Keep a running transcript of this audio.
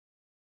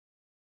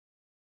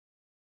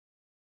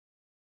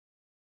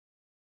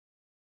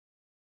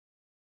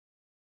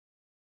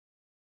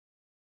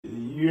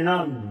you're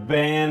not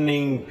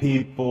banning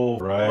people,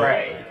 right?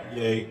 Right.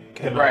 Yeah,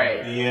 can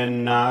Right. I be a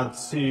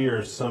Nazi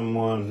or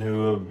someone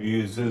who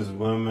abuses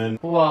women?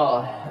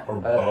 Well, Or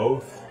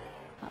both?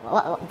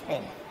 Well,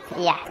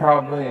 yeah.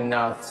 probably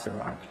not so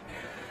much.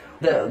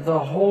 The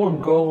whole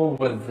goal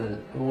with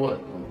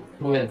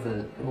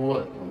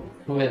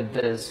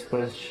this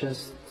was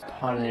just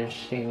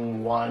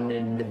punishing one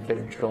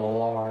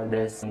individual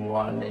artist and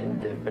one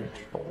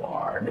individual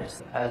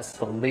artist. As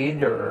a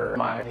leader,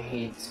 my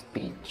hate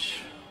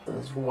speech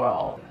as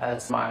well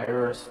as my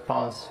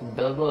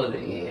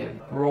responsibility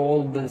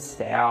rolled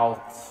this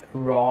out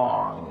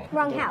wrong.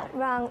 Wrong how?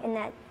 Wrong in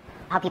that.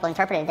 How people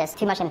interpreted this,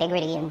 too much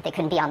ambiguity and they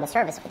couldn't be on the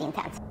service for the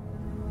intent.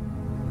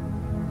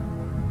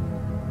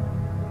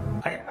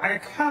 I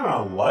kind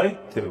of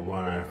liked it when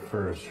I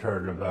first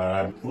heard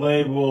about it.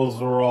 Labels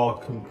were all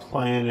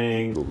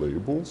complaining. The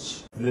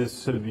labels?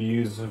 This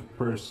abusive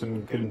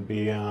person couldn't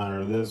be on,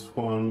 or this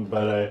one,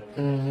 but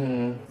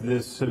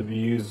this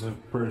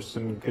abusive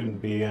person couldn't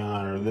be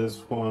on, or this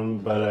one,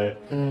 but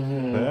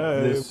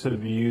this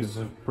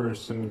abusive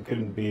person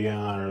couldn't be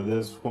on, or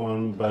this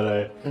one,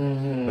 but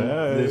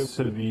this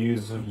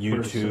abusive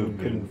person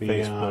couldn't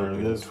be on, or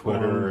this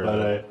Twitter,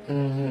 but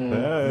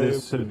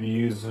this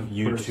abusive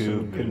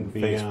person couldn't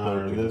be on,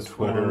 or this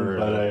Twitter,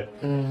 but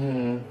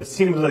it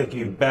seems like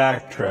you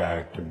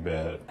backtracked a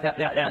bit.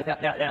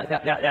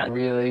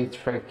 Really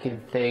tricky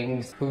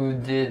things. Who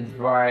did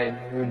right,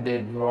 who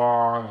did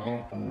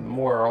wrong.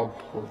 Moral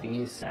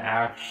police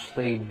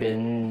actually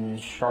been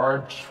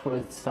charged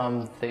with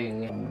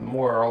something.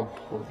 Moral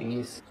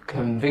police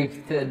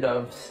convicted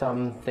of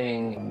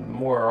something.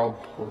 Moral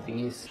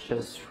police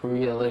just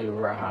really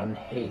around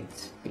hate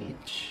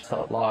speech.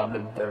 A lot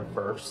of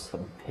diverse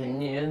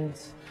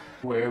opinions.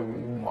 Where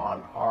we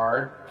want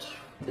art,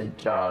 the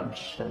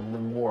judge, and the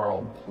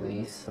moral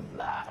police of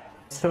that.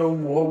 So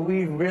what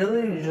we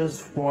really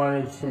just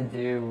wanted to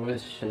do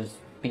was just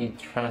be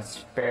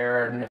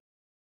transparent